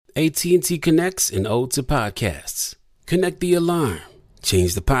AT&T connects an ode to podcasts. Connect the alarm.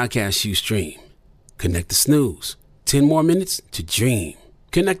 Change the podcast you stream. Connect the snooze. 10 more minutes to dream.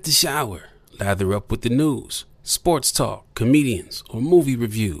 Connect the shower. Lather up with the news, sports talk, comedians, or movie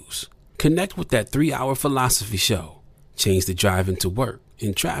reviews. Connect with that 3-hour philosophy show. Change the drive into work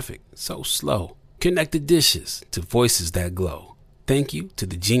in traffic so slow. Connect the dishes to voices that glow. Thank you to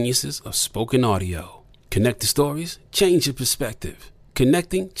the geniuses of spoken audio. Connect the stories, change your perspective.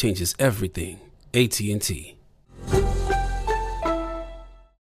 Connecting changes everything. AT&T.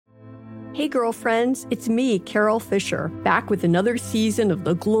 Hey girlfriends, it's me, Carol Fisher, back with another season of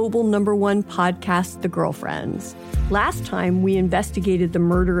the global #1 podcast, The Girlfriends. Last time, we investigated the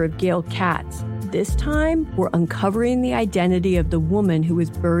murder of Gail Katz. This time, we're uncovering the identity of the woman who was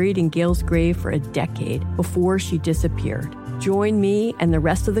buried in Gail's grave for a decade before she disappeared. Join me and the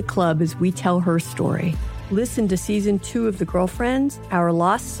rest of the club as we tell her story. Listen to Season 2 of The Girlfriends, Our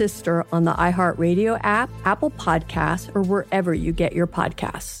Lost Sister on the iHeartRadio app, Apple Podcasts, or wherever you get your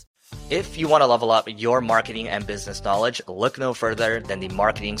podcasts. If you want to level up your marketing and business knowledge, look no further than the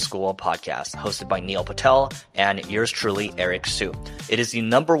Marketing School podcast, hosted by Neil Patel and yours truly, Eric Su. It is the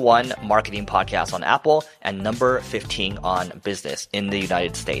 #1 marketing podcast on Apple and number 15 on business in the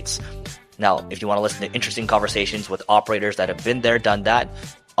United States. Now, if you want to listen to interesting conversations with operators that have been there, done that,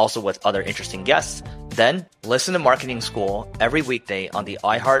 also with other interesting guests, then listen to Marketing School every weekday on the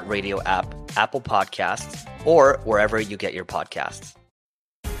iHeartRadio app, Apple Podcasts, or wherever you get your podcasts.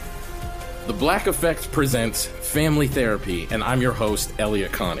 The Black Effect presents Family Therapy, and I'm your host,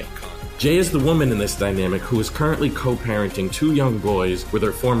 Elliot Connie. Jay is the woman in this dynamic who is currently co-parenting 2 young boys with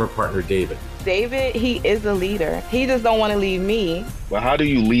her former partner, David. David, he is a leader. He just don't want to leave me. Well, how do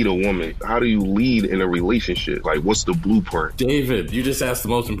you lead a woman? How do you lead in a relationship? Like, what's the blueprint? David, you just asked the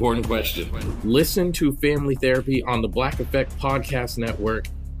most important question. Listen to Family Therapy on the Black Effect Podcast Network,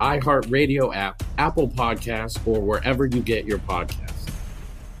 iHeartRadio app, Apple Podcasts, or wherever you get your podcasts.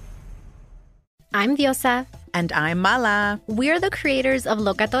 I'm Diosa. And I'm Mala. We're the creators of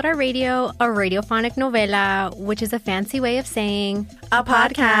Locatora Radio, a radiophonic novela, which is a fancy way of saying a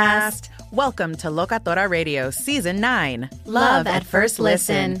podcast. Welcome to Locatora Radio Season 9. Love at First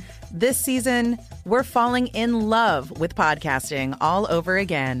Listen. This season, we're falling in love with podcasting all over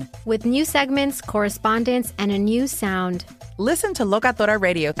again. With new segments, correspondence, and a new sound. Listen to Locatora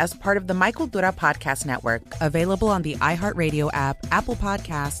Radio as part of the My Cultura Podcast Network, available on the iHeartRadio app, Apple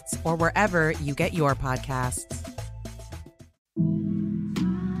Podcasts, or wherever you get your podcasts.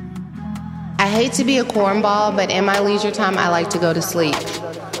 I hate to be a cornball, but in my leisure time, I like to go to sleep.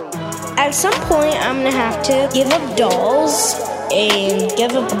 At some point, I'm going to have to give up dolls and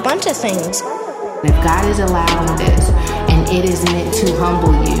give up a bunch of things. If God is allowing this and it is meant to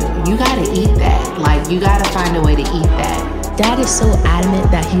humble you, you got to eat that. Like, you got to find a way to eat that. Dad is so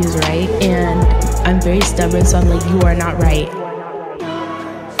adamant that he's right, and I'm very stubborn, so I'm like, you are not right.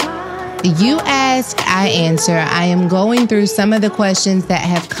 You ask, I answer. I am going through some of the questions that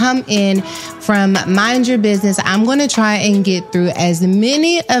have come in from Mind Your Business. I'm going to try and get through as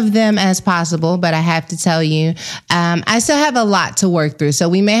many of them as possible, but I have to tell you, I still have a lot to work through, so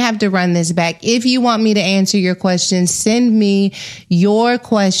we may have to run this back. If you want me to answer your questions, send me your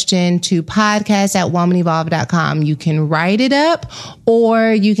question to podcast@womanivolve.com. You can write it up,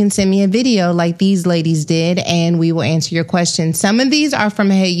 or you can send me a video like these ladies did, and we will answer your questions. Some of these are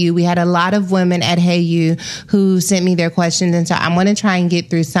from Hey You. We had a lot of women at Hey You who sent me their questions, and so I'm going to try and get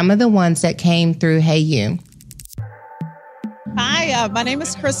through some of the ones that came through Hey You. Hi, my name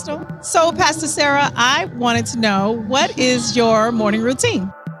is Crystal. So, Pastor Sarah, I wanted to know, what is your morning routine?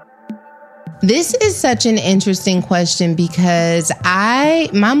 This is such an interesting question because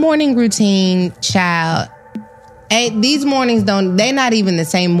my morning routine, child, these mornings they're not even the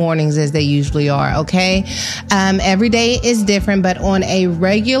same mornings as they usually are, okay? Every day is different, but on a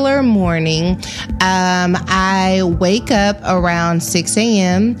regular morning, I wake up around 6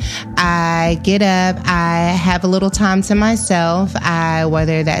 a.m. I get up, I have a little time to myself,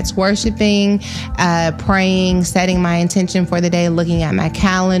 whether that's worshiping, praying, setting my intention for the day, looking at my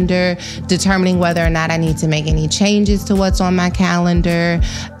calendar, determining whether or not I need to make any changes to what's on my calendar.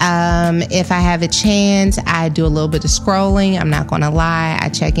 If I have a chance, I do a little bit of scrolling. I'm not going to lie. I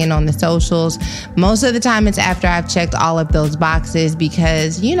check in on the socials. Most of the time it's after I've checked all of those boxes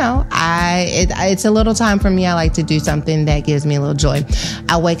because, you know, it's a little time for me. I like to do something that gives me a little joy.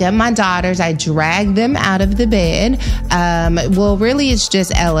 I wake up my daughters. I drag them out of the bed. Well, really it's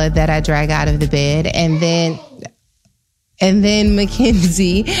just Ella that I drag out of the bed. And then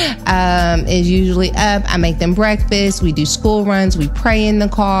MaKenzie is usually up. I make them breakfast. We do school runs. We pray in the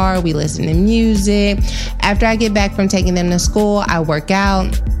car. We listen to music. After I get back from taking them to school, I work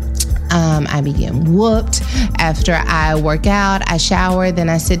out. I begin whooped. After I work out, I shower, then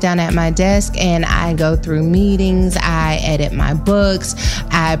I sit down at my desk and I go through meetings. I edit my books.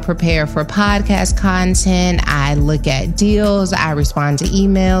 I prepare for podcast content. I look at deals. I respond to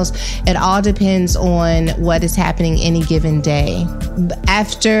emails. It all depends on what is happening any given day.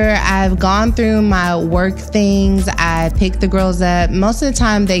 After I've gone through my work things, I pick the girls up. Most of the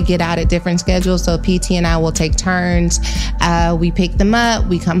time they get out at different schedules, so PT and I will take turns. We pick them up,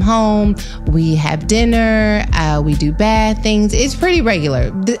 we come home, we have dinner, we do bad things. It's pretty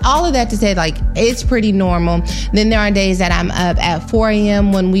regular. All of that to say, like, it's pretty normal. Then there are days that I'm up at 4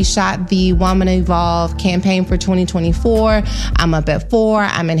 a.m. when we shot the Woman Evolve campaign for 2024. I'm up at 4.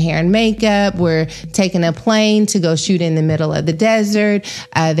 I'm in hair and makeup. We're taking a plane to go shoot in the middle of the desert.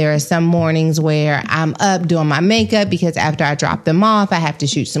 There are some mornings where I'm up doing my makeup because after I drop them off, I have to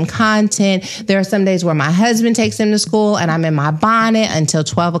shoot some content. There are some days where my husband takes them to school and I'm in my bonnet until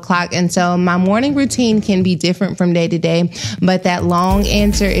 12 o'clock. And so my morning routine can be different from day to day, but that long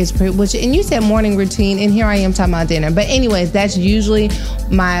answer is and you said morning routine, and here I am talking about dinner. But anyways, that's usually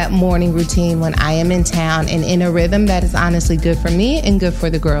my morning routine when I am in town and in a rhythm that is honestly good for me and good for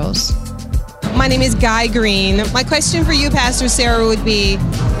the girls. My name is Guy Green. My question for you, Pastor Sarah, would be,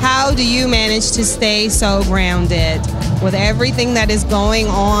 how do you manage to stay so grounded with everything that is going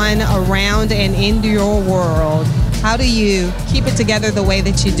on around and into your world? How do you keep it together the way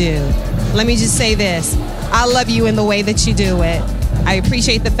that you do? Let me just say this. I love you in the way that you do it. I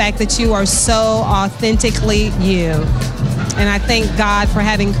appreciate the fact that you are so authentically you. And I thank God for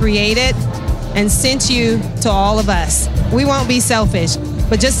having created and sent you to all of us. We won't be selfish,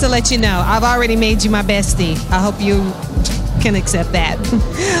 but just to let you know, I've already made you my bestie. I hope you can accept that.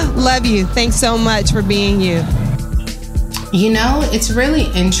 Love you. Thanks so much for being you. You know, it's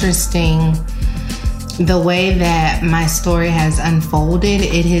really interesting the way that my story has unfolded.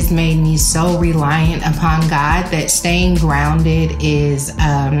 It has made me so reliant upon God that staying grounded is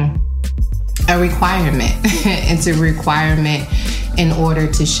a requirement. It's a requirement in order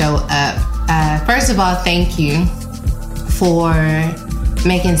to show up. First of all, thank you for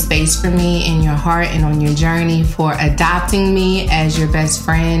making space for me in your heart and on your journey, for adopting me as your best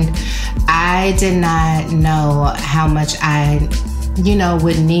friend. I did not know how much I,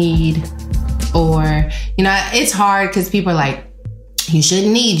 would need, or, it's hard because people are like, you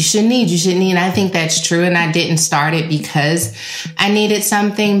shouldn't need. And I think that's true. And I didn't start it because I needed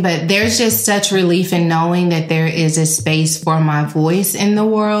something, but there's just such relief in knowing that there is a space for my voice in the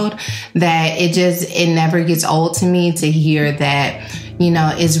world that it never gets old to me to hear that,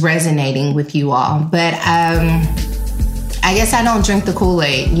 is resonating with you all. But, I guess I don't drink the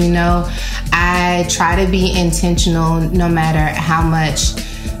Kool-Aid, I try to be intentional no matter how much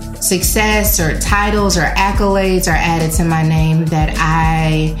success or titles or accolades are added to my name, that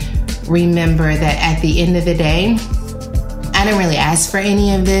I remember that at the end of the day, I didn't really ask for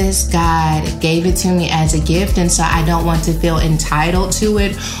any of this. God gave it to me as a gift, and so I don't want to feel entitled to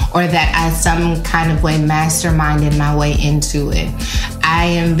it or that I some kind of way masterminded my way into it. I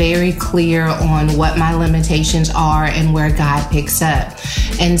am very clear on what my limitations are and where God picks up.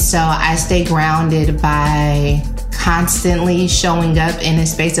 And so I stay grounded by constantly showing up in a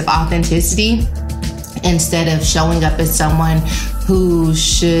space of authenticity instead of showing up as someone who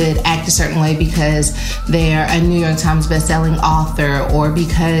should act a certain way because they're a New York Times bestselling author, or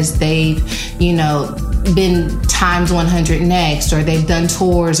because they've, been Times 100 Next, or they've done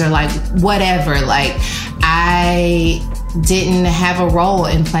tours, or like whatever. Like, I didn't have a role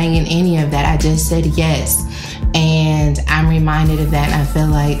in playing in any of that. I just said yes. And I'm reminded of that, and I feel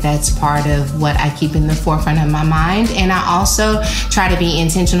like that's part of what I keep in the forefront of my mind. And I also try to be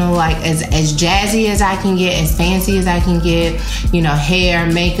intentional, like as jazzy as I can get, as fancy as I can get, hair,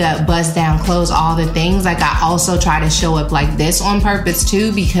 makeup, bust down clothes, all the things. Like, I also try to show up like this on purpose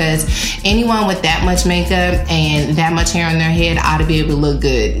too, because anyone with that much makeup and that much hair on their head ought to be able to look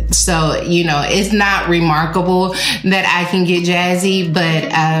good. So, it's not remarkable that I can get jazzy,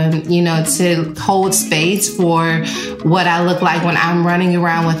 but, to hold space for what I look like when I'm running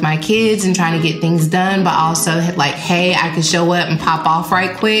around with my kids and trying to get things done, but also like, hey, I can show up and pop off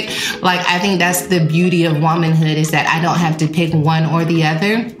right quick. Like, I think that's the beauty of womanhood, is that I don't have to pick one or the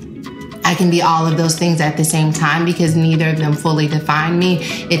other. I can be all of those things at the same time because neither of them fully define me.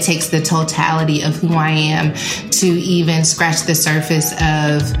 It takes the totality of who I am to even scratch the surface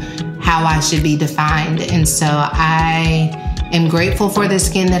of how I should be defined. And so I am grateful for the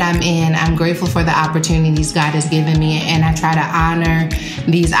skin that I'm in. I'm grateful for the opportunities God has given me, and I try to honor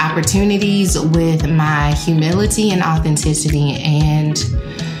these opportunities with my humility and authenticity. And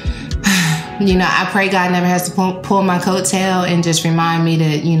I pray God never has to pull my coattail and just remind me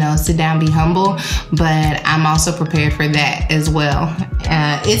to, sit down, be humble. But I'm also prepared for that as well.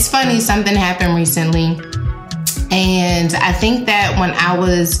 It's funny, something happened recently. And I think that when I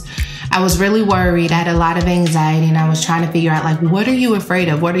was really worried. I had a lot of anxiety, and I was trying to figure out, like, what are you afraid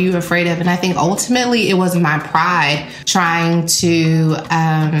of? What are you afraid of? And I think ultimately it was my pride trying to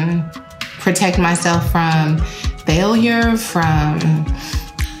protect myself from failure, from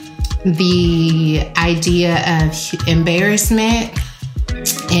the idea of embarrassment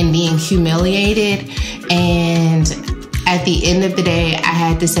and being humiliated. And at the end of the day, I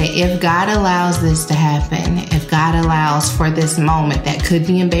had to say, if God allows this to happen, if God allows for this moment that could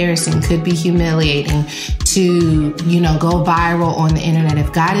be embarrassing, could be humiliating, to, go viral on the internet,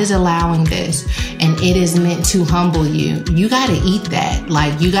 if God is allowing this and it is meant to humble you, you got to eat that.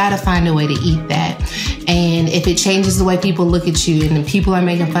 Like, you got to find a way to eat that. And if it changes the way people look at you and the people are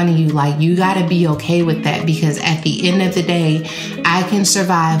making fun of you, like, you got to be okay with that, because at the end of the day, I can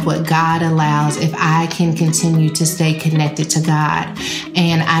survive what God allows if I can continue to stay connected to God.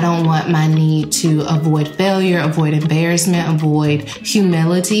 And I don't want my need to avoid failure, avoid embarrassment, avoid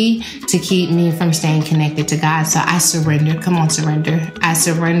humility to keep me from staying connected to God. So I surrendered. Come on, surrender. I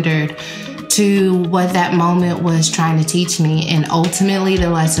surrendered to what that moment was trying to teach me. And ultimately, the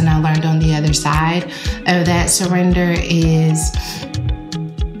lesson I learned on the other side of that surrender is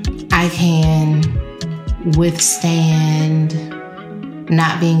I can withstand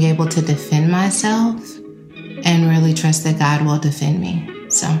not being able to defend myself and really trust that God will defend me.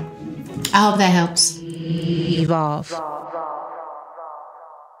 So I hope that helps. Evolve.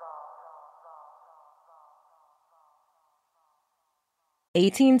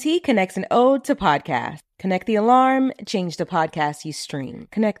 AT&T connects an ode to podcast. Connect the alarm, change the podcast you stream.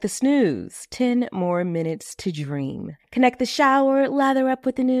 Connect the snooze, 10 more minutes to dream. Connect the shower, lather up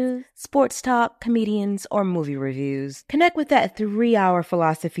with the news, sports talk, comedians, or movie reviews. Connect with that 3-hour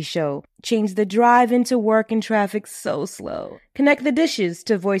philosophy show. Change the drive into work and traffic so slow. Connect the dishes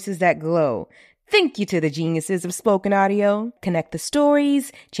to voices that glow. Thank you to the geniuses of spoken audio. Connect the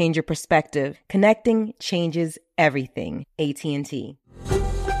stories, change your perspective. Connecting changes everything. AT&T.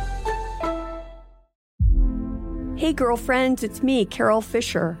 Hey girlfriends, it's me, Carol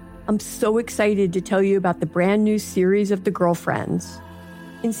Fisher. I'm so excited to tell you about the brand new series of The Girlfriends.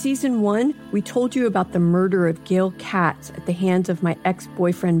 In season 1, we told you about the murder of Gail Katz at the hands of my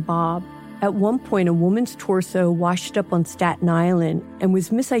ex-boyfriend Bob. At one point, a woman's torso washed up on Staten Island and was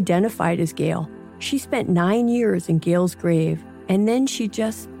misidentified as Gail. She spent 9 years in Gail's grave, and then she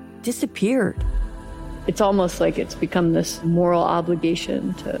just disappeared. It's almost like it's become this moral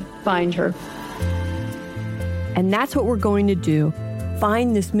obligation to find her. And that's what we're going to do.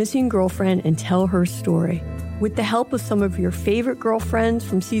 Find this missing girlfriend and tell her story. With the help of some of your favorite girlfriends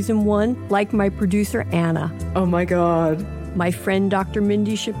from season 1, like my producer, Anna. Oh my God. My friend, Dr.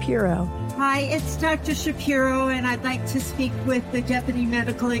 Mindy Shapiro. Hi, it's Dr. Shapiro, and I'd like to speak with the deputy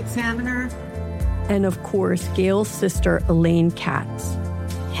medical examiner. And of course, Gail's sister, Elaine Katz.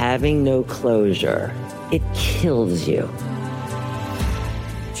 Having no closure, it kills you.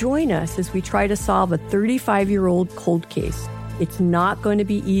 Join us as we try to solve a 35-year-old cold case. It's not going to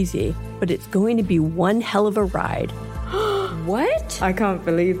be easy, but it's going to be one hell of a ride. What? I can't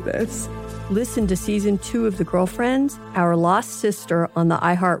believe this. Listen to season 2 of The Girlfriends, Our Lost Sister on the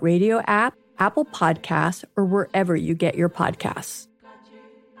iHeartRadio app, Apple Podcasts, or wherever you get your podcasts.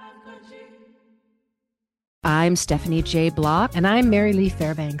 I'm Stephanie J. Block. And I'm Mary Lee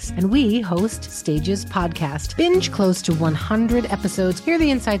Fairbanks. And we host Stages Podcast. Binge close to 100 episodes. Hear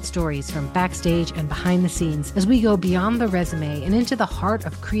the inside stories from backstage and behind the scenes as we go beyond the resume and into the heart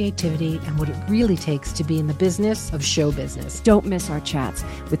of creativity and what it really takes to be in the business of show business. Don't miss our chats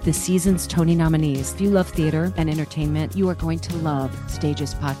with this season's Tony nominees. If you love theater and entertainment, you are going to love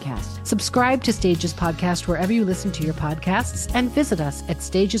Stages Podcast. Subscribe to Stages Podcast wherever you listen to your podcasts and visit us at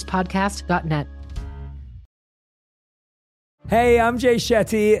stagespodcast.net. Hey, I'm Jay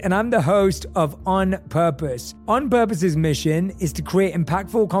Shetty, and I'm the host of On Purpose. On Purpose's mission is to create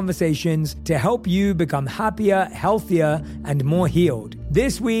impactful conversations to help you become happier, healthier, and more healed.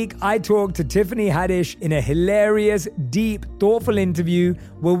 This week, I talked to Tiffany Haddish in a hilarious, deep, thoughtful interview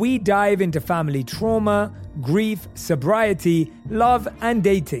where we dive into family trauma, grief, sobriety, love, and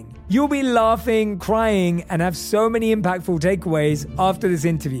dating. You'll be laughing, crying, and have so many impactful takeaways after this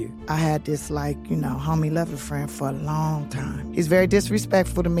interview. I had this, homie lover friend for a long time. He's very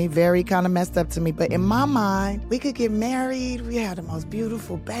disrespectful to me, very kind of messed up to me. But in my mind, we could get married. We had the most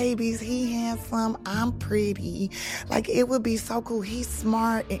beautiful babies. He handsome. I'm pretty. It would be so cool. He's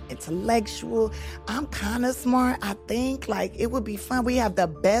smart and intellectual. I'm kind of smart, I think. It would be fun. We have the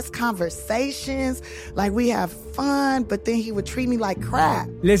best conversations. We have fun. But then he would treat me like crap.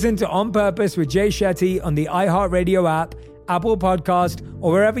 Listen to On Purpose with Jay Shetty on the iHeartRadio app, Apple Podcast,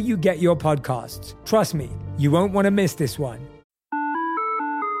 or wherever you get your podcasts. Trust me, you won't want to miss this one.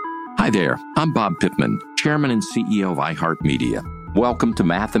 Hi there, I'm Bob Pittman, Chairman and CEO of iHeartMedia. Welcome to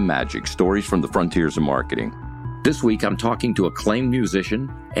Math and Magic, Stories from the Frontiers of Marketing. This week, I'm talking to acclaimed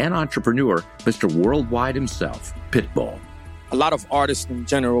musician and entrepreneur, Mr. Worldwide himself, Pitbull. A lot of artists in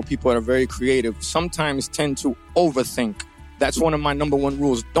general, people that are very creative, sometimes tend to overthink. That's one of my number one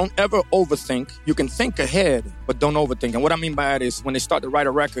rules. Don't ever overthink. You can think ahead, but don't overthink. And what I mean by that is when they start to write a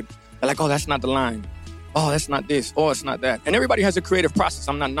record, they're like, oh, that's not the line. Oh, that's not this. Oh, it's not that. And everybody has a creative process.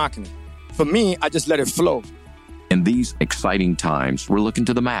 I'm not knocking it. For me, I just let it flow. In these exciting times, we're looking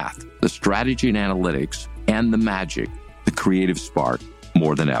to the math, the strategy and analytics, and the magic, the creative spark,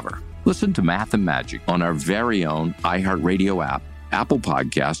 more than ever. Listen to Math and Magic on our very own iHeartRadio app, Apple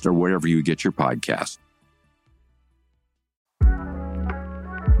Podcast, or wherever you get your podcasts.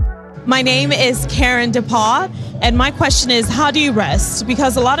 My name is Karen DePaul, and my question is, how do you rest?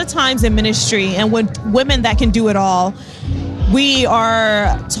 Because a lot of times in ministry and with women that can do it all, we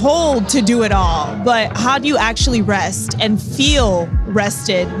are told to do it all, but how do you actually rest and feel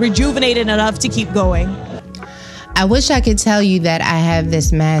rested, rejuvenated enough to keep going? I wish I could tell you that I have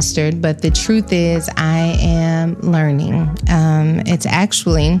this mastered, but the truth is I am learning. It's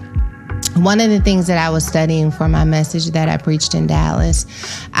actually one of the things that I was studying for my message that I preached in Dallas.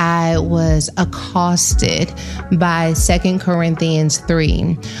 I was accosted by 2 Corinthians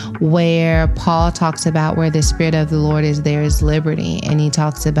 3, where Paul talks about where the Spirit of the Lord is, there is liberty. And he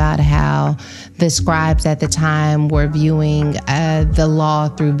talks about how the scribes at the time were viewing the law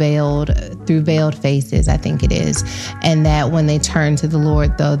through veiled faces, I think it is. And that when they turn to the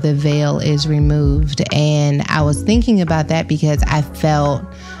Lord, though, the veil is removed. And I was thinking about that because I felt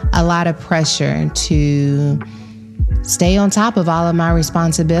a lot of pressure to stay on top of all of my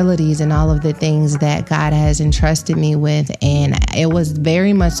responsibilities and all of the things that God has entrusted me with. And it was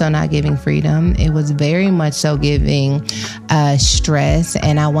very much so not giving freedom. It was very much so giving stress.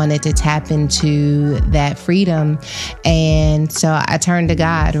 And I wanted to tap into that freedom. And so I turned to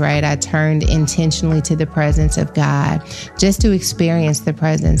God, right? I turned intentionally to the presence of God just to experience the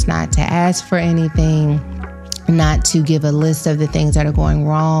presence, not to ask for anything, not to give a list of the things that are going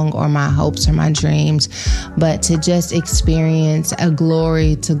wrong or my hopes or my dreams, but to just experience a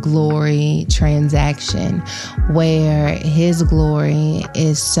glory to glory transaction where his glory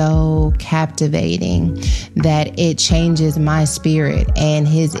is so captivating that it changes my spirit and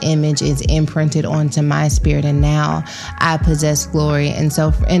his image is imprinted onto my spirit. And now I possess glory. And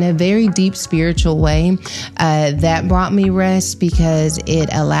so in a very deep spiritual way, that brought me rest because it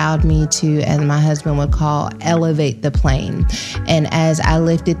allowed me to, as my husband would call, elevate the plane. And as I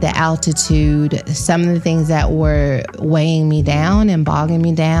lifted the altitude, some of the things that were weighing me down and bogging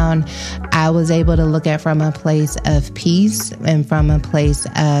me down, I was able to look at from a place of peace and from a place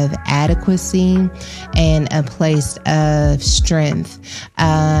of adequacy and a place of strength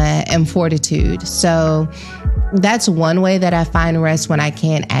and fortitude. So that's one way that I find rest when I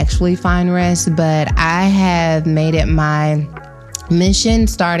can't actually find rest, but I have made it my mission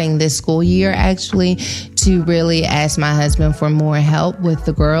starting this school year actually to really ask my husband for more help with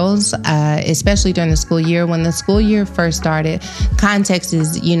the girls, especially during the school year. When the school year first started, context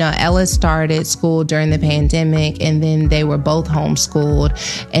is, Ella started school during the pandemic and then they were both homeschooled.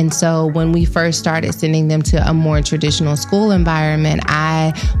 And so when we first started sending them to a more traditional school environment,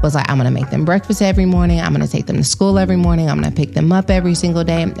 I was like, I'm going to make them breakfast every morning. I'm going to take them to school every morning. I'm going to pick them up every single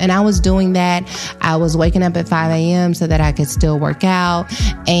day. And I was doing that. I was waking up at 5 a.m. so that I could still work out.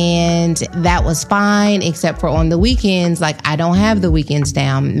 And that was fine, except for on the weekends. I don't have the weekends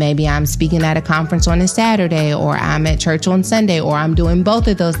down. Maybe I'm speaking at a conference on a Saturday, or I'm at church on Sunday, or I'm doing both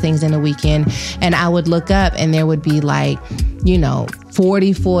of those things in a weekend. And I would look up and there would be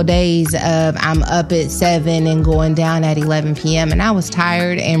 44 days of I'm up at 7 and going down at 11 p.m. And I was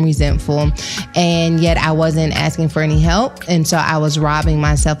tired and resentful. And yet I wasn't asking for any help. And so I was robbing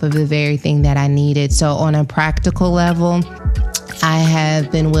myself of the very thing that I needed. So on a practical level, I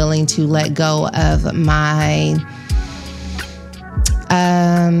have been willing to let go of my,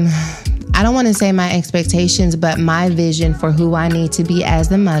 I I don't want to say my expectations, but my vision for who I need to be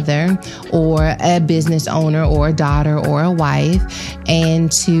as a mother or a business owner or a daughter or a wife,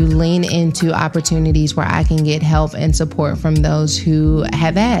 and to lean into opportunities where I can get help and support from those who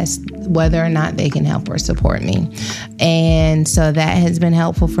have asked whether or not they can help or support me. And so that has been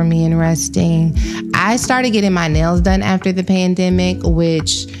helpful for me in resting. I started getting my nails done after the pandemic,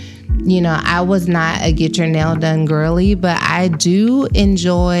 which, you know, I was not a get your nail done girly, but I do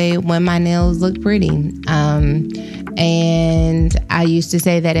enjoy when my nails look pretty. And I used to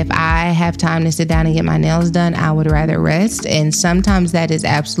say that if I have time to sit down and get my nails done, I would rather rest. And sometimes that is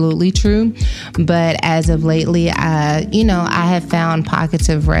absolutely true. But as of lately, I have found pockets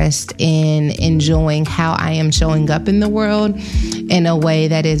of rest in enjoying how I am showing up in the world in a way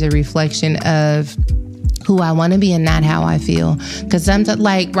that is a reflection of who I want to be and not how I feel. Because sometimes,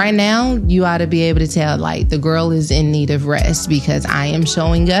 like right now, you ought to be able to tell, like, the girl is in need of rest because I am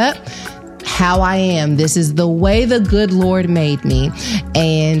showing up how I am. This is the way the good Lord made me.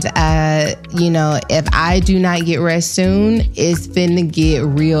 And, if I do not get rest soon, it's finna get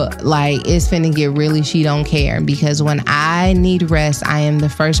real, really, she don't care. Because when I need rest, I am the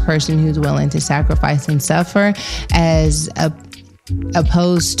first person who's willing to sacrifice and suffer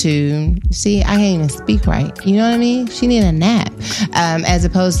opposed to, I can't even speak right. You know what I mean? She need a nap. As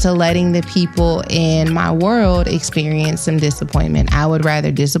opposed to letting the people in my world experience some disappointment. I would rather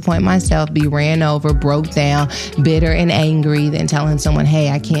disappoint myself, be ran over, broke down, bitter and angry than telling someone, hey,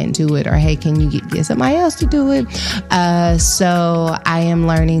 I can't do it, or hey, can you get somebody else to do it? So I am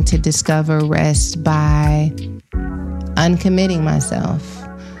learning to discover rest by uncommitting myself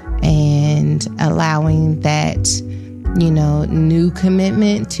and allowing that new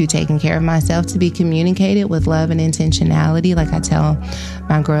commitment to taking care of myself to be communicated with love and intentionality. Like I tell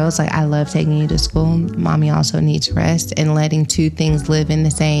my girls, like, I love taking you to school. Mommy also needs rest, and letting two things live in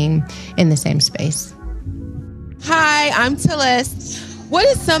the same space. Hi, I'm Tillis. What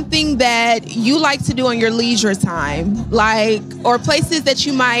is something that you like to do on your leisure time? Or places that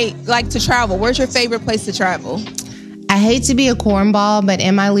you might like to travel? Where's your favorite place to travel? I hate to be a cornball, but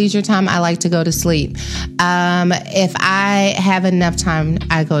in my leisure time, I like to go to sleep. If I have enough time,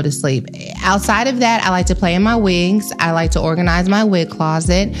 I go to sleep. Outside of that, I like to play in my wigs. I like to organize my wig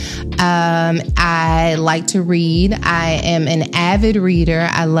closet. I like to read. I am an avid reader.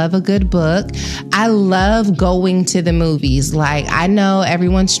 I love a good book. I love going to the movies. Like, I know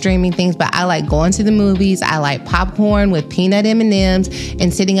everyone's streaming things, but I like going to the movies. I like popcorn with peanut M&Ms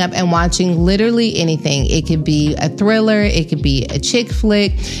and sitting up and watching literally anything. It could be a thriller. It could be a chick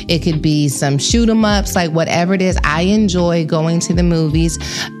flick. It could be some shoot 'em ups, like whatever it is. I enjoy going to the movies.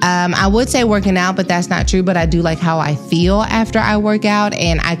 I would say working out, but that's not true. But I do like how I feel after I work out,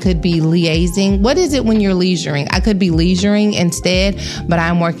 and I could be liaising. What is it when you're leisuring? I could be leisuring instead, but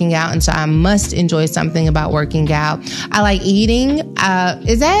I'm working out, and so I must enjoy something about working out. I like eating.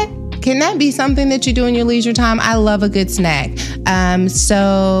 Can that be something that you do in your leisure time? I love a good snack.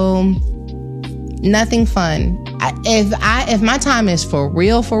 So nothing fun. If my time is for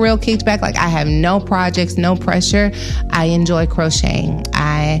real kicked back, like I have no projects, no pressure, I enjoy crocheting.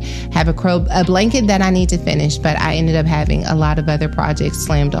 I have a blanket that I need to finish, but I ended up having a lot of other projects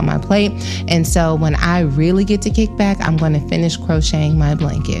slammed on my plate. And so when I really get to kick back, I'm going to finish crocheting my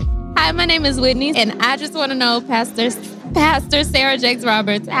blanket. Hi, my name is Whitney, and I just want to know, Pastor Sarah Jakes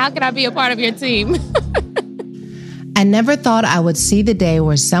Roberts, how can I be a part of your team? I never thought I would see the day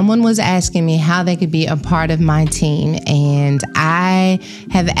where someone was asking me how they could be a part of my team. And I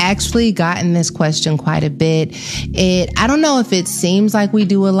have actually gotten this question quite a bit. I don't know if it seems like we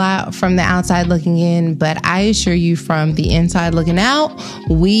do a lot from the outside looking in, but I assure you from the inside looking out,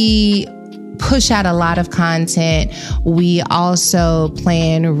 we push out a lot of content. We also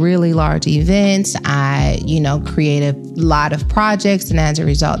plan really large events. I, create a lot of projects, and as a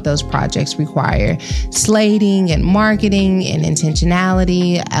result, those projects require slating and marketing and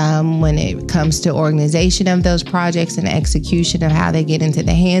intentionality when it comes to organization of those projects and execution of how they get into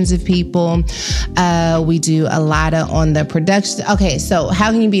the hands of people. We do a lot on the production. Okay, so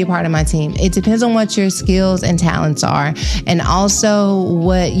how can you be a part of my team? It depends on what your skills and talents are, and also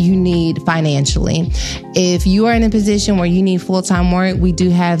what you need financially. If you are in a position where you need full-time work, we do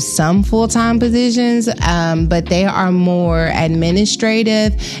have some full-time positions, but they are more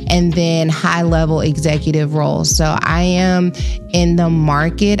administrative and then high-level executive roles. So I am in the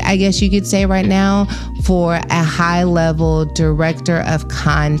market, I guess you could say right now, for a high-level director of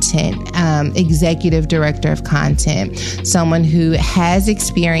content, executive director of content, someone who has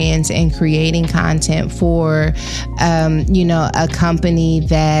experience in creating content for, a company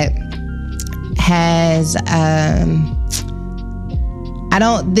that has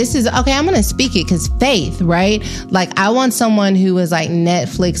I'm going to speak it because faith, right? Like, I want someone who is like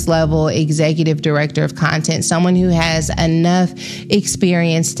Netflix level executive director of content, someone who has enough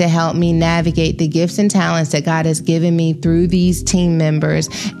experience to help me navigate the gifts and talents that God has given me through these team members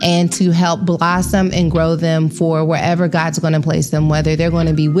and to help blossom and grow them for wherever God's going to place them, whether they're going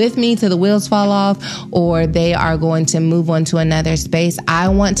to be with me till the wheels fall off or they are going to move on to another space. I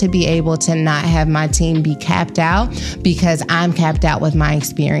want to be able to not have my team be capped out because I'm capped out with my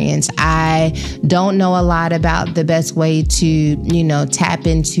experience. I don't know a lot about the best way to, tap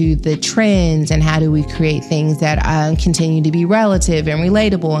into the trends and how do we create things that continue to be relative and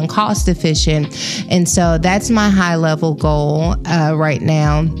relatable and cost efficient. And so that's my high level goal right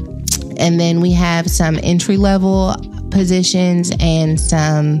now. And then we have some entry level positions and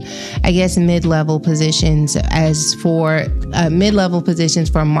some, I guess, mid-level positions. As for mid-level positions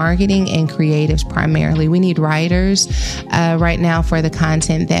for marketing and creatives primarily. We need writers right now for the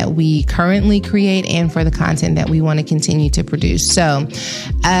content that we currently create and for the content that we want to continue to produce. So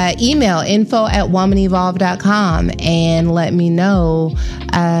email info@womanevolve.com and let me know,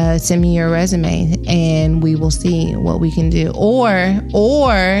 send me your resume and we will see what we can do. Or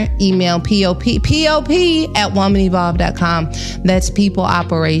email POP@womanevolve.com. That's people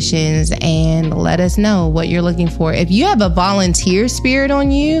operations, and let us know what you're looking for. If you have a volunteer spirit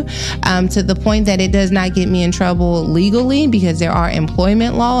on you, to the point that it does not get me in trouble legally because there are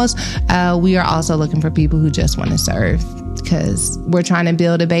employment laws, we are also looking for people who just want to serve, because we're trying to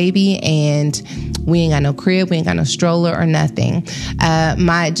build a baby and we ain't got no crib, we ain't got no stroller or nothing.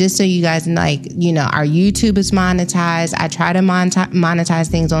 Just so you guys our YouTube is monetized. I try to monetize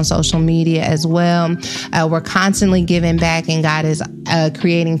things on social media as well. We're constantly giving back, and God is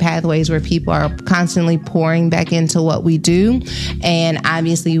creating pathways where people are constantly pouring back into what we do. And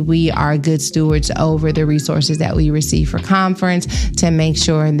obviously we are good stewards over the resources that we receive for conference to make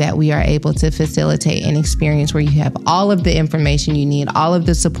sure that we are able to facilitate an experience where you have all of the information you need, all of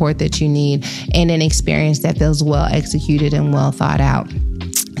the support that you need, and an experience that feels well executed and well thought out.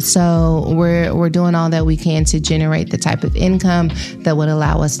 So we're doing all that we can to generate the type of income that would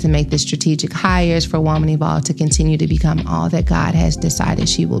allow us to make the strategic hires for Woman Evolve to continue to become all that God has decided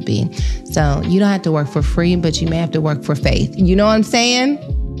she will be. So you don't have to work for free, but you may have to work for faith. You know what I'm saying?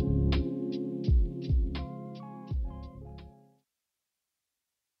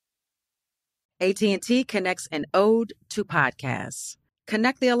 AT&T connects an ode to podcasts.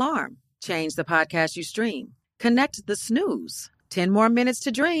 Connect the alarm. Change the podcast you stream. Connect the snooze. 10 more minutes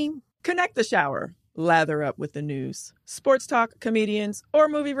to dream. Connect the shower. Lather up with the news. Sports talk, comedians, or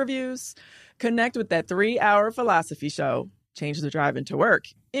movie reviews. Connect with that 3-hour philosophy show. Change the drive into work.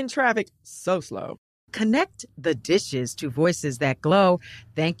 In traffic so slow. Connect the dishes to voices that glow.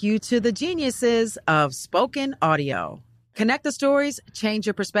 Thank you to the geniuses of spoken audio. Connect the stories, change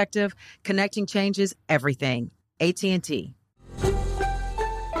your perspective. Connecting changes everything. AT&T.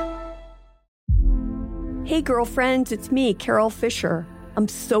 Hey girlfriends, it's me, Carol Fisher. I'm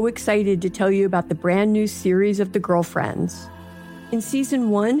so excited to tell you about the brand new series of The Girlfriends. In season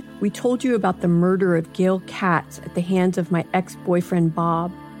 1, we told you about the murder of Gail Katz at the hands of my ex-boyfriend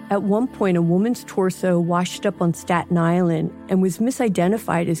Bob. At one point, a woman's torso washed up on Staten Island and was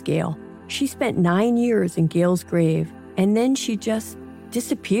misidentified as Gail. She spent 9 years in Gail's grave, and then she just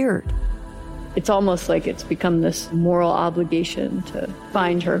disappeared. It's almost like it's become this moral obligation to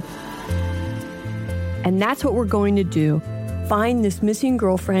find her. And that's what we're going to do. Find this missing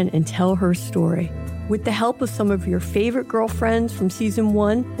girlfriend and tell her story. With the help of some of your favorite girlfriends from season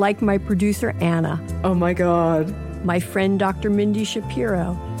 1, like my producer, Anna. Oh my God. My friend, Dr. Mindy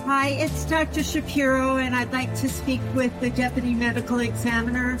Shapiro. Hi, it's Dr. Shapiro, and I'd like to speak with the Deputy Medical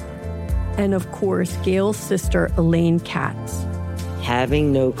Examiner. And of course, Gail's sister, Elaine Katz.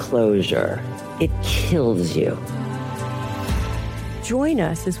 Having no closure, it kills you. Join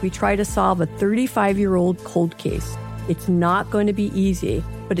us as we try to solve a 35-year-old cold case. It's not going to be easy,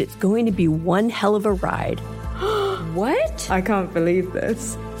 but it's going to be one hell of a ride. What? I can't believe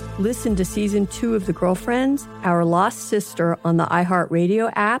this. Listen to season 2 of The Girlfriends, Our Lost Sister on the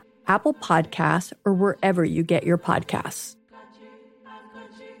iHeartRadio app, Apple Podcasts, or wherever you get your podcasts.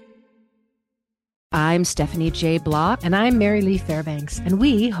 I'm Stephanie J. Block. And I'm Mary Lee Fairbanks, and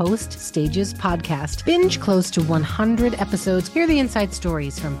we host Stages Podcast. Binge close to 100 episodes. Hear the inside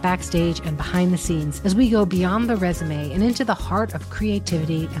stories from backstage and behind the scenes as we go beyond the resume and into the heart of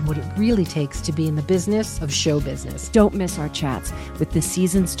creativity and what it really takes to be in the business of show business. Don't miss our chats with this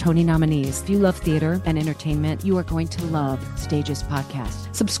season's Tony nominees. If you love theater and entertainment, you are going to love Stages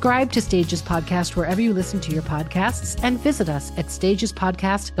Podcast. Subscribe to Stages Podcast wherever you listen to your podcasts and visit us at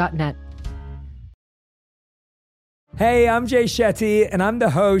stagespodcast.net. Hey, I'm Jay Shetty, and I'm the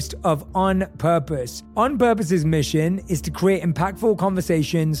host of On Purpose. On Purpose's mission is to create impactful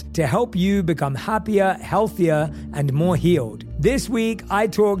conversations to help you become happier, healthier, and more healed. This week, I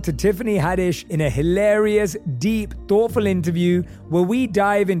talked to Tiffany Haddish in a hilarious, deep, thoughtful interview where we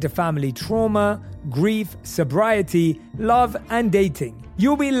dive into family trauma, grief, sobriety, love, and dating.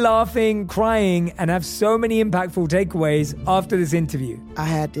 You'll be laughing, crying, and have so many impactful takeaways after this interview. I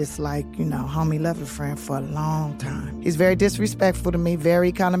had this, homie lover friend for a long time. He's very disrespectful to me,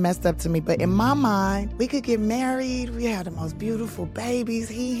 very kind of messed up to me. But in my mind, we could get married. We had the most beautiful babies.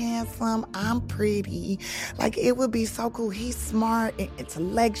 He handsome. I'm pretty. It would be so cool. He's smart and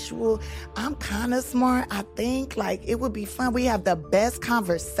intellectual. I'm kind of smart, I think. It would be fun. We have the best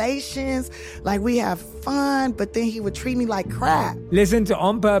conversations. We have fun, but then he would treat me like crap. Listen to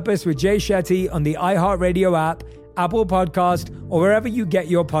On Purpose with Jay Shetty on the iHeartRadio app, Apple Podcast, or wherever you get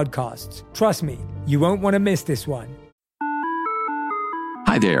your podcasts. Trust me, you won't want to miss this one.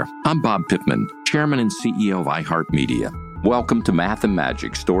 Hi there, I'm Bob Pittman, Chairman and CEO of iHeartMedia. Welcome to Math and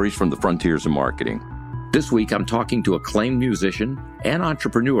Magic, Stories from the Frontiers of Marketing. This week, I'm talking to acclaimed musician and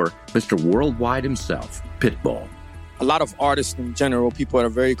entrepreneur, Mr. Worldwide himself, Pitbull. A lot of artists in general, people that are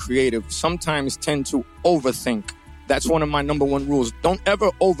very creative, sometimes tend to overthink. That's one of my number one rules. Don't ever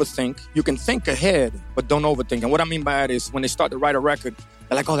overthink. You can think ahead, but don't overthink. And what I mean by that is when they start to write a record,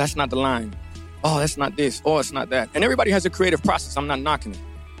 they're like, oh, that's not the line. Oh, that's not this. Oh, it's not that. And everybody has a creative process. I'm not knocking it.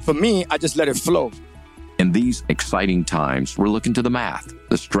 For me, I just let it flow. In these exciting times, we're looking to the math,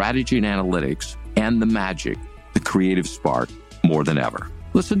 the strategy and analytics, and the magic, the creative spark, more than ever.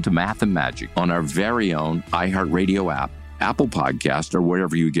 Listen to Math and Magic on our very own iHeartRadio app, Apple Podcast, or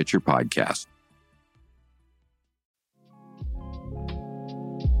wherever you get your podcasts.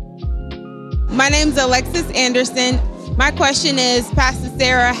 My name's Alexis Anderson. My question is, Pastor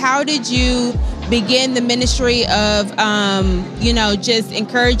Sarah, how did you begin the ministry of, just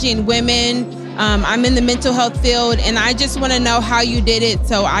encouraging women? I'm in the mental health field, and I just want to know how you did it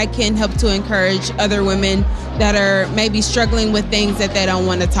so I can help to encourage other women that are maybe struggling with things that they don't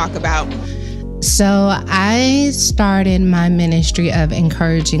want to talk about. So I started my ministry of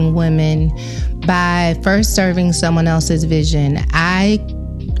encouraging women by first serving someone else's vision. I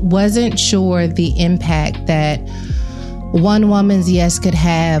wasn't sure the impact that one woman's yes could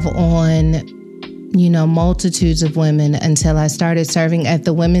have on multitudes of women until I started serving at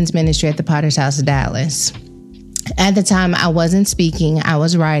the women's ministry at the Potter's House, Dallas. At the time, I wasn't speaking, I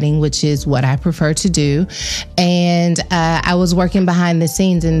was writing, which is what I prefer to do. And I was working behind the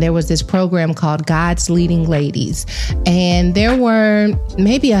scenes, and there was this program called God's Leading Ladies. And there were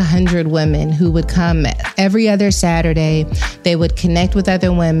maybe 100 women who would come every other Saturday. They would connect with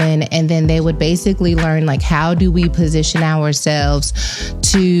other women, and then they would basically learn, how do we position ourselves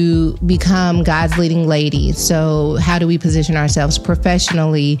to become God's leading ladies? So how do we position ourselves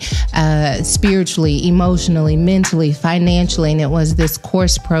professionally, spiritually, emotionally, mentally, financially? And it was this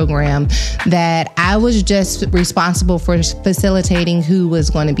course program that I was just responsible for facilitating who was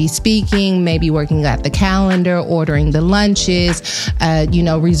going to be speaking, maybe working at the calendar, ordering the lunches,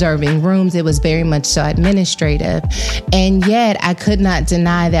 reserving rooms. It was very much so administrative. And yet I could not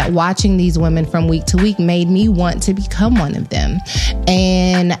deny that watching these women from week to week made me want to become one of them.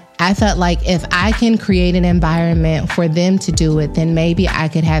 And I felt like if I can create an environment for them to do it, then maybe I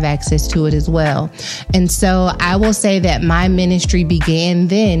could have access to it as well. And so I will say that my ministry began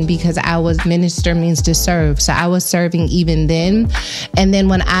then because minister means to serve. So I was serving even then. And then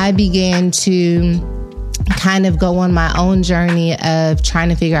when I began to kind of go on my own journey of trying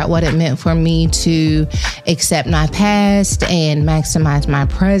to figure out what it meant for me to accept my past and maximize my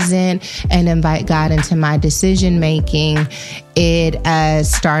present and invite God into my decision making, it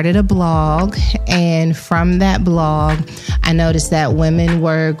started a blog. And from that blog, I noticed that women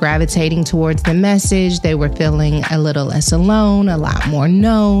were gravitating towards the message. They were feeling a little less alone, a lot more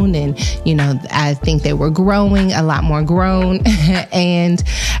known. And, I think they were growing, a lot more grown. And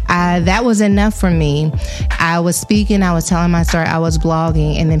that was enough for me. I was speaking, I was telling my story, I was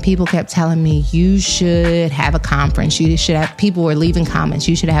blogging, and then people kept telling me, you should have a conference. People were leaving comments.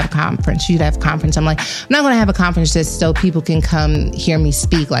 You should have a conference. You should have a conference. I'm like, I'm not going to have a conference just so people can come hear me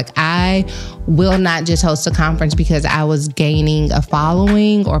speak. I will not just host a conference because I was gaining a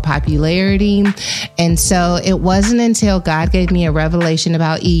following or popularity. And so it wasn't until God gave me a revelation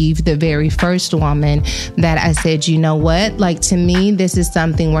about Eve, the very first woman, that I said, you know what? To me, this is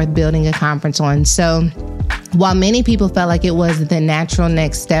something worth building a conference on. So while many people felt like it was the natural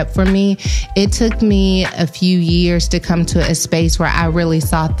next step for me, it took me a few years to come to a space where I really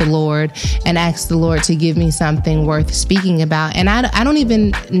sought the Lord and asked the Lord to give me something worth speaking about. And I don't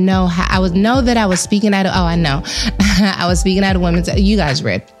even know how I was speaking at. I know. I was speaking at a women's. You guys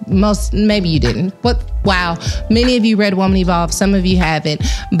read most. Maybe you didn't. Wow. Many of you read Woman Evolve. Some of you haven't.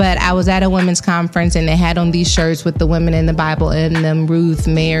 But I was at a women's conference and they had on these shirts with the women in the Bible in them: Ruth,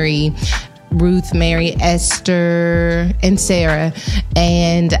 Mary, Esther, and Sarah.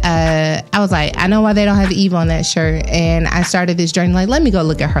 And I was like, I know why they don't have Eve on that shirt. And I started this journey, like, let me go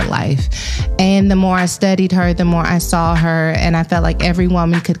look at her life. And the more I studied her, the more I saw her. And I felt like every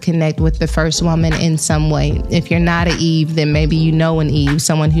woman could connect with the first woman in some way. If you're not an Eve, then maybe you know an Eve,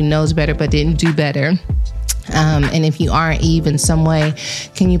 someone who knows better but didn't do better. And if you aren't Eve in some way,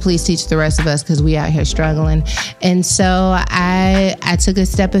 can you please teach the rest of us, because we out here struggling. And so I took a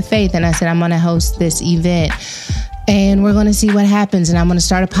step of faith and I said, I'm going to host this event. And we're going to see what happens. And I'm going to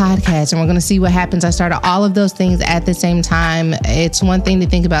start a podcast and we're going to see what happens. I started all of those things at the same time. It's one thing to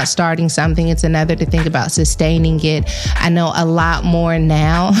think about starting something. It's another to think about sustaining it. I know a lot more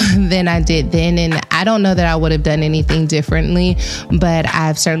now than I did then. And I don't know that I would have done anything differently, but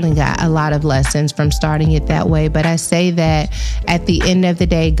I've certainly got a lot of lessons from starting it that way. But I say that at the end of the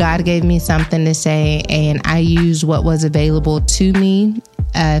day, God gave me something to say, and I used what was available to me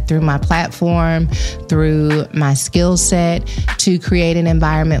through my platform, through my skill set, to create an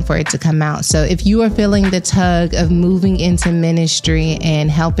environment for it to come out. So if you are feeling the tug of moving into ministry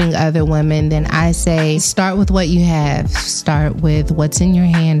and helping other women, then I say start with what you have. Start with what's in your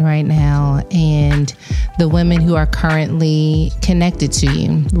hand right now and the women who are currently connected to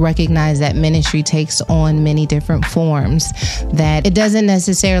you. Recognize that ministry takes on many different forms, that it doesn't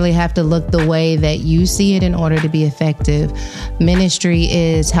necessarily have to look the way that you see it in order to be effective. Ministry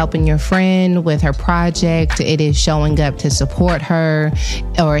is helping your friend with her project. It is showing up to support her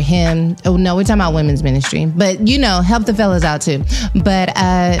or him. Oh no, we're talking about women's ministry, but help the fellas out too. But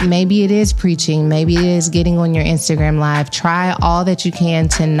maybe it is preaching. Maybe it is getting on your Instagram live. Try all that you can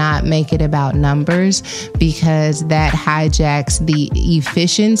to not make it about numbers, because that hijacks the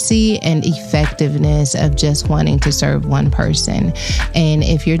efficiency and effectiveness of just wanting to serve one person. And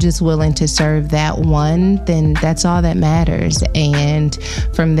if you're just willing to serve that one, then that's all that matters. And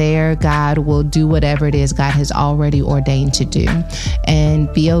from there, God will do whatever it is God has already ordained to do.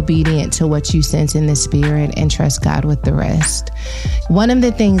 And be obedient to what you sense in the spirit and trust God with the rest. One of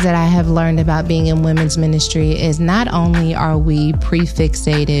the things that I have learned about being in women's ministry is not only are we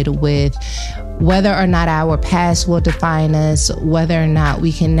prefixated with whether or not our past will define us, whether or not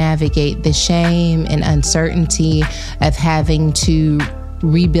we can navigate the shame and uncertainty of having to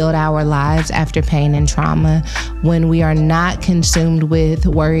rebuild our lives after pain and trauma. When we are not consumed with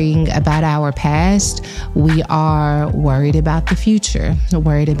worrying about our past, we are worried about the future,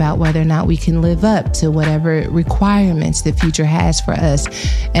 worried about whether or not we can live up to whatever requirements the future has for us.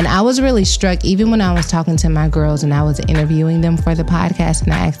 And I was really struck, even when I was talking to my girls and I was interviewing them for the podcast,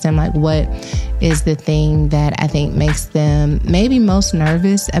 and I asked them, like, what is the thing that I think makes them maybe most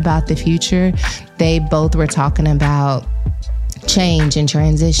nervous about the future? They both were talking about change and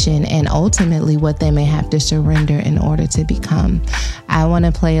transition, and ultimately what they may have to surrender in order to become. I want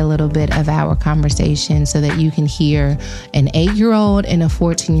to play a little bit of our conversation so that you can hear an 8-year-old and a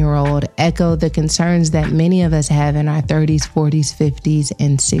 14-year-old echo the concerns that many of us have in our 30s, 40s, 50s,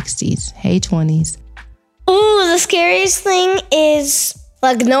 and 60s. Hey, 20s. Ooh, the scariest thing is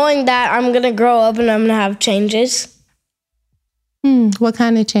knowing that I'm going to grow up and I'm going to have changes. What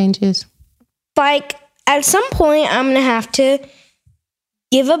kind of changes? At some point, I'm going to have to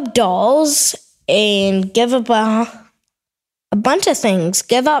give up dolls and give up a bunch of things.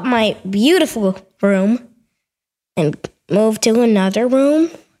 Give up my beautiful room and move to another room.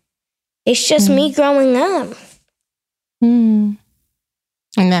 It's just me growing up. And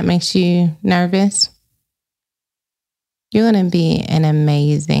that makes you nervous? You're going to be an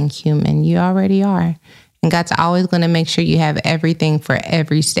amazing human. You already are. And God's always going to make sure you have everything for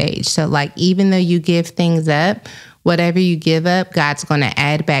every stage. So even though you give things up, whatever you give up, God's going to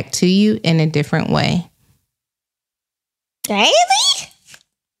add back to you in a different way. Really?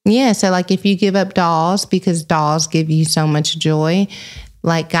 Yeah. So if you give up dolls because dolls give you so much joy,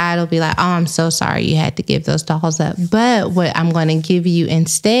 God will be like, oh, I'm so sorry you had to give those dolls up. But what I'm going to give you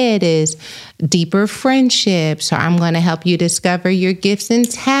instead is deeper friendships, or I'm going to help you discover your gifts and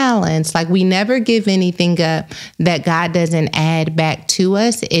talents. We never give anything up that God doesn't add back to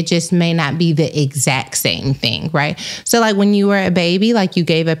us. It just may not be the exact same thing, right? So when you were a baby, you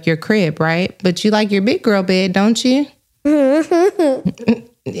gave up your crib, right? But you like your big girl bed, don't you?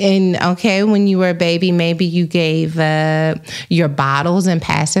 And okay, when you were a baby, maybe you gave your bottles and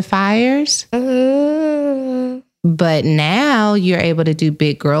pacifiers. But now you're able to do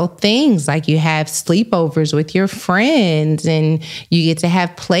big girl things, like you have sleepovers with your friends and you get to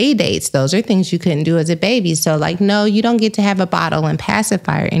have play dates. Those are things you couldn't do as a baby. So like, no, you don't get to have a bottle and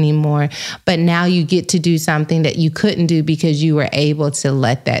pacifier anymore. But now you get to do something that you couldn't do because you were able to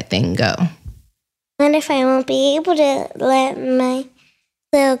let that thing go. What if I won't be able to let my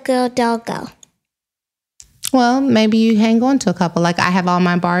little girl doll go? Well, maybe you hang on to a couple. Like I have all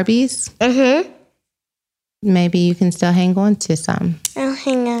my Barbies. Mm-hmm. Maybe you can still hang on to some. I'll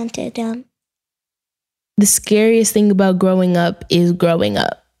hang on to them. The scariest thing about growing up is growing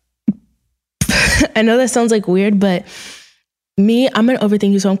up. I know that sounds like weird, but I'm an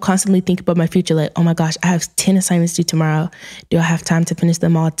overthinker, so I'm constantly thinking about my future. Like, oh my gosh, I have 10 assignments due tomorrow. Do I have time to finish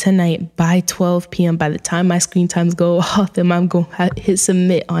them all tonight by 12 p.m.? By the time my screen times go off, then I'm going to hit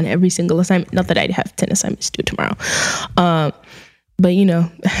submit on every single assignment. Not that I have 10 assignments due tomorrow. But, you know,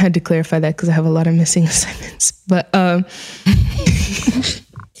 I had to clarify that because I have a lot of missing assignments. But I'm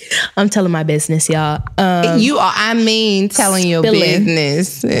telling my business, y'all. Telling your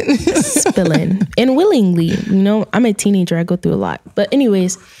business. Spilling. And willingly. You know, I'm a teenager. I go through a lot. But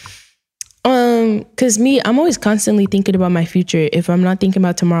anyways, because I'm always constantly thinking about my future. If I'm not thinking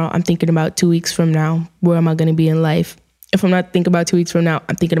about tomorrow, I'm thinking about 2 weeks from now. Where am I going to be in life? If I'm not thinking about 2 weeks from now,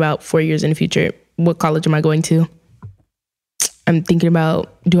 I'm thinking about 4 years in the future. What college am I going to? I'm thinking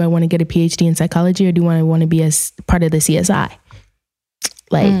about, do I want to get a PhD in psychology or do I want to be as part of the CSI?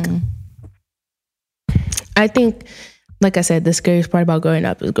 Like, I think, like I said, the scariest part about growing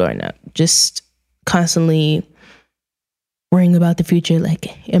up is growing up. Just constantly worrying about the future. Like,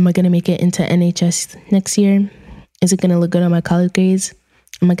 am I going to make it into NHS next year? Is it going to look good on my college grades?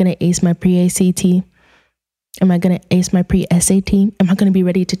 Am I going to ace my pre-ACT? Am I going to ace my pre-SAT? Am I going to be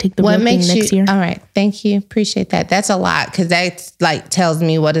ready to take the real thing next year? All right. Thank you. Appreciate that. That's a lot because that like tells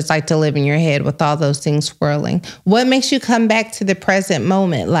me what it's like to live in your head with all those things swirling. What makes you come back to the present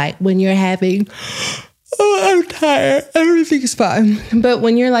moment? Like when you're having, I'm tired. Everything's fine. But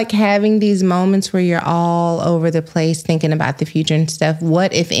when you're like having these moments where you're all over the place thinking about the future and stuff,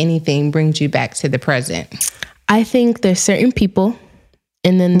 what, if anything, brings you back to the present? I think there's certain people.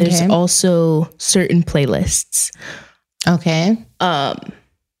 And then there's also certain playlists. Okay. And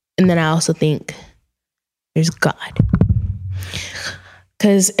then I also think there's God.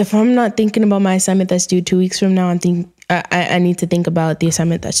 Because if I'm not thinking about my assignment that's due 2 weeks from now, I need to think about the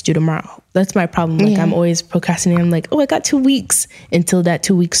assignment that's due tomorrow. That's my problem. Like I'm always procrastinating. I'm like, oh, I got 2 weeks until that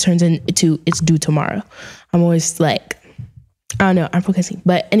 2 weeks turns into it's due tomorrow. I'm always like, I don't know. I'm procrastinating.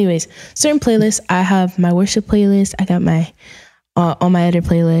 But anyways, certain playlists. I have my worship playlist. I got my all my other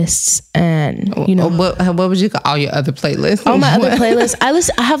playlists, and you know what would you call all your other playlists? All my other playlists.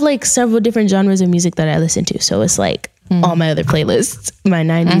 I have like several different genres of music that I listen to, so it's like all my other playlists. My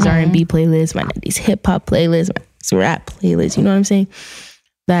 90s R&B playlist, my 90s hip hop playlist, my rap playlist. You know what I'm saying?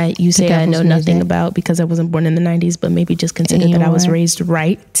 That you say I know nothing about because I wasn't born in the 90s, but maybe just consider that I was raised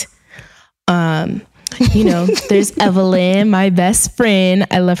right. You know, there's Evelyn, my best friend.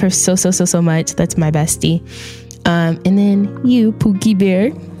 I love her so much. That's my bestie. And then you, Pookie Bear.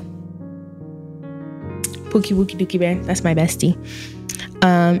 Pookie Wookie Dookie Bear. That's my bestie.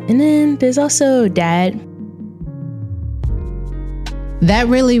 And then there's also Dad. That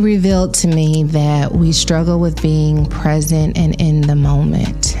really revealed to me that we struggle with being present and in the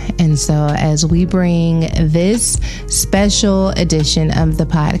moment. And so as we bring this special edition of the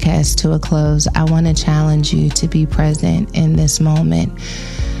podcast to a close, I want to challenge you to be present in this moment,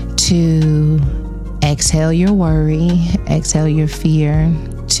 to exhale your worry, exhale your fear,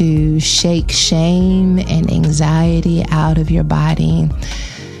 to shake shame and anxiety out of your body,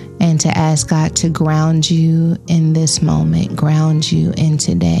 and to ask God to ground you in this moment, ground you in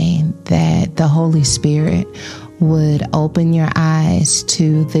today, that the Holy Spirit would open your eyes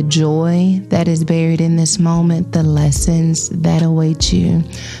to the joy that is buried in this moment, the lessons that await you,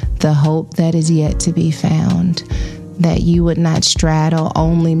 the hope that is yet to be found, that you would not straddle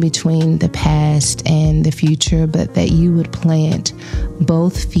only between the past and the future, but that you would plant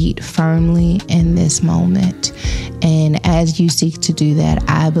both feet firmly in this moment. And as you seek to do that,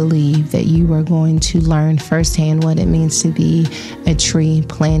 I believe that you are going to learn firsthand what it means to be a tree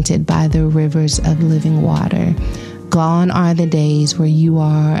planted by the rivers of living water. Gone are the days where you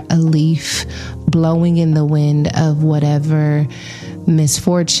are a leaf blowing in the wind of whatever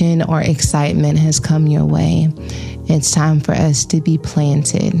misfortune or excitement has come your way. It's time for us to be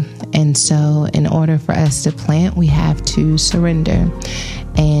planted. And so in order for us to plant, we have to surrender.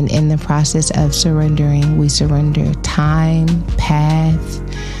 And in the process of surrendering, we surrender time, path,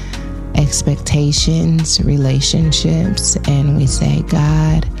 expectations, relationships, and we say,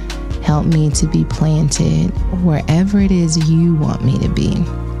 God, help me to be planted wherever it is you want me to be,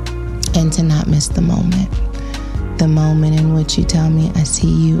 and to not miss the moment. The moment in which you tell me, I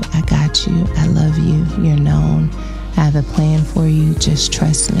see you, I got you, I love you, you're known, I have a plan for you, just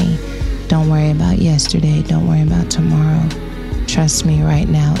trust me. Don't worry about yesterday, don't worry about tomorrow. Trust me right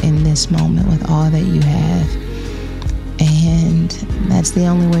now in this moment with all that you have. And that's the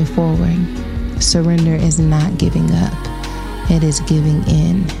only way forward. Surrender is not giving up. It is giving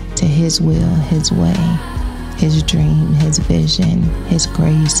in to His will, His way, His dream, His vision, His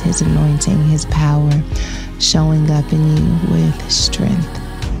grace, His anointing, His power, showing up in you with strength.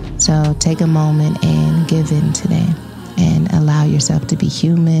 So take a moment and give in today. And allow yourself to be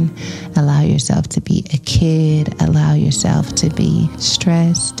human, allow yourself to be a kid, allow yourself to be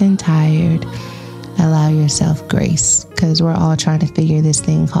stressed and tired, allow yourself grace, because we're all trying to figure this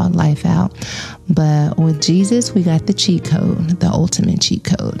thing called life out. But with Jesus, we got the cheat code, the ultimate cheat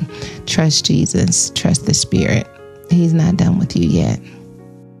code. Trust Jesus, trust the Spirit. He's not done with you yet.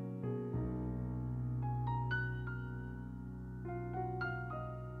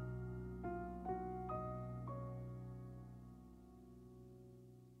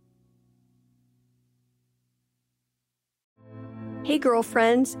 Hey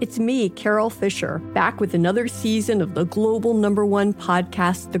girlfriends, it's me, Carol Fisher, back with another season of the global #1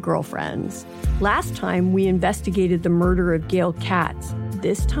 podcast, The Girlfriends. Last time, we investigated the murder of Gail Katz.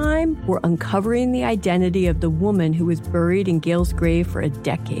 This time, we're uncovering the identity of the woman who was buried in Gail's grave for a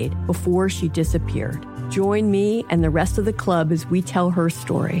decade before she disappeared. Join me and the rest of the club as we tell her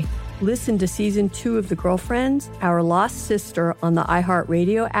story. Listen to Season 2 of The Girlfriends, Our Lost Sister on the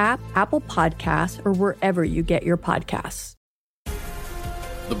iHeartRadio app, Apple Podcasts, or wherever you get your podcasts.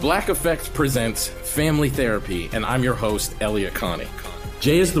 The Black Effect presents Family Therapy, and I'm your host, Elliot Connie.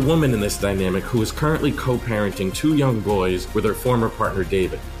 Jay is the woman in this dynamic who is currently co-parenting 2 young boys with her former partner,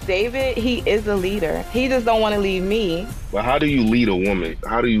 David. David, he is a leader. He just don't want to leave me. But how do you lead a woman?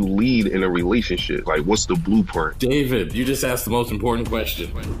 How do you lead in a relationship? Like, what's the blueprint? David, you just asked the most important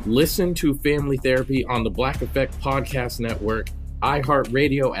question. Listen to Family Therapy on the Black Effect Podcast Network,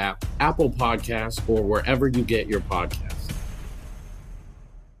 iHeartRadio app, Apple Podcasts, or wherever you get your podcasts.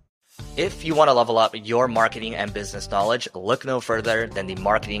 If you want to level up your marketing and business knowledge, look no further than the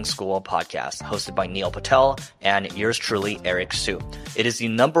Marketing School podcast, hosted by Neil Patel and yours truly, Eric Su. It is the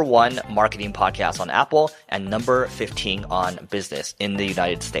 #1 marketing podcast on Apple and number 15 on business in the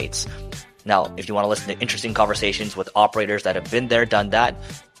United States. Now, if you want to listen to interesting conversations with operators that have been there, done that,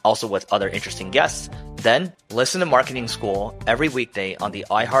 also with other interesting guests, then listen to Marketing School every weekday on the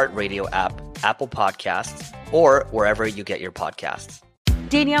iHeartRadio app, Apple Podcasts, or wherever you get your podcasts.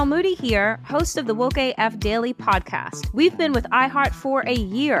 Danielle Moody here, host of the Woke AF Daily podcast. We've been with iHeart for a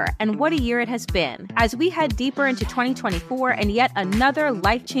year, and what a year it has been. As we head deeper into 2024 and yet another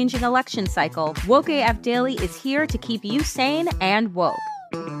life-changing election cycle, Woke AF Daily is here to keep you sane and woke.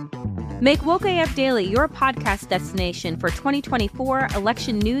 Make Woke AF Daily your podcast destination for 2024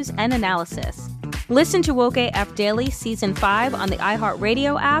 election news and analysis. Listen to Woke AF Daily Season 5 on the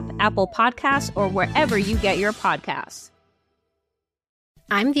iHeartRadio app, Apple Podcasts, or wherever you get your podcasts.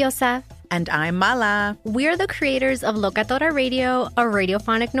 I'm Diosa. And I'm Mala. We're the creators of Locatora Radio, a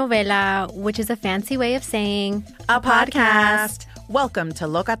radiophonic novela, which is a fancy way of saying a podcast. Welcome to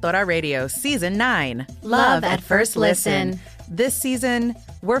Locatora Radio Season 9. Love at First Listen. This season,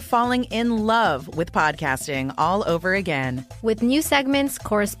 we're falling in love with podcasting all over again. With new segments,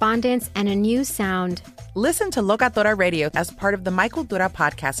 correspondence, and a new sound. Listen to Locatora Radio as part of the My Cultura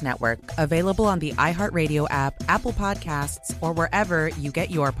Podcast Network, available on the iHeartRadio app, Apple Podcasts, or wherever you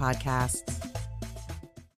get your podcasts.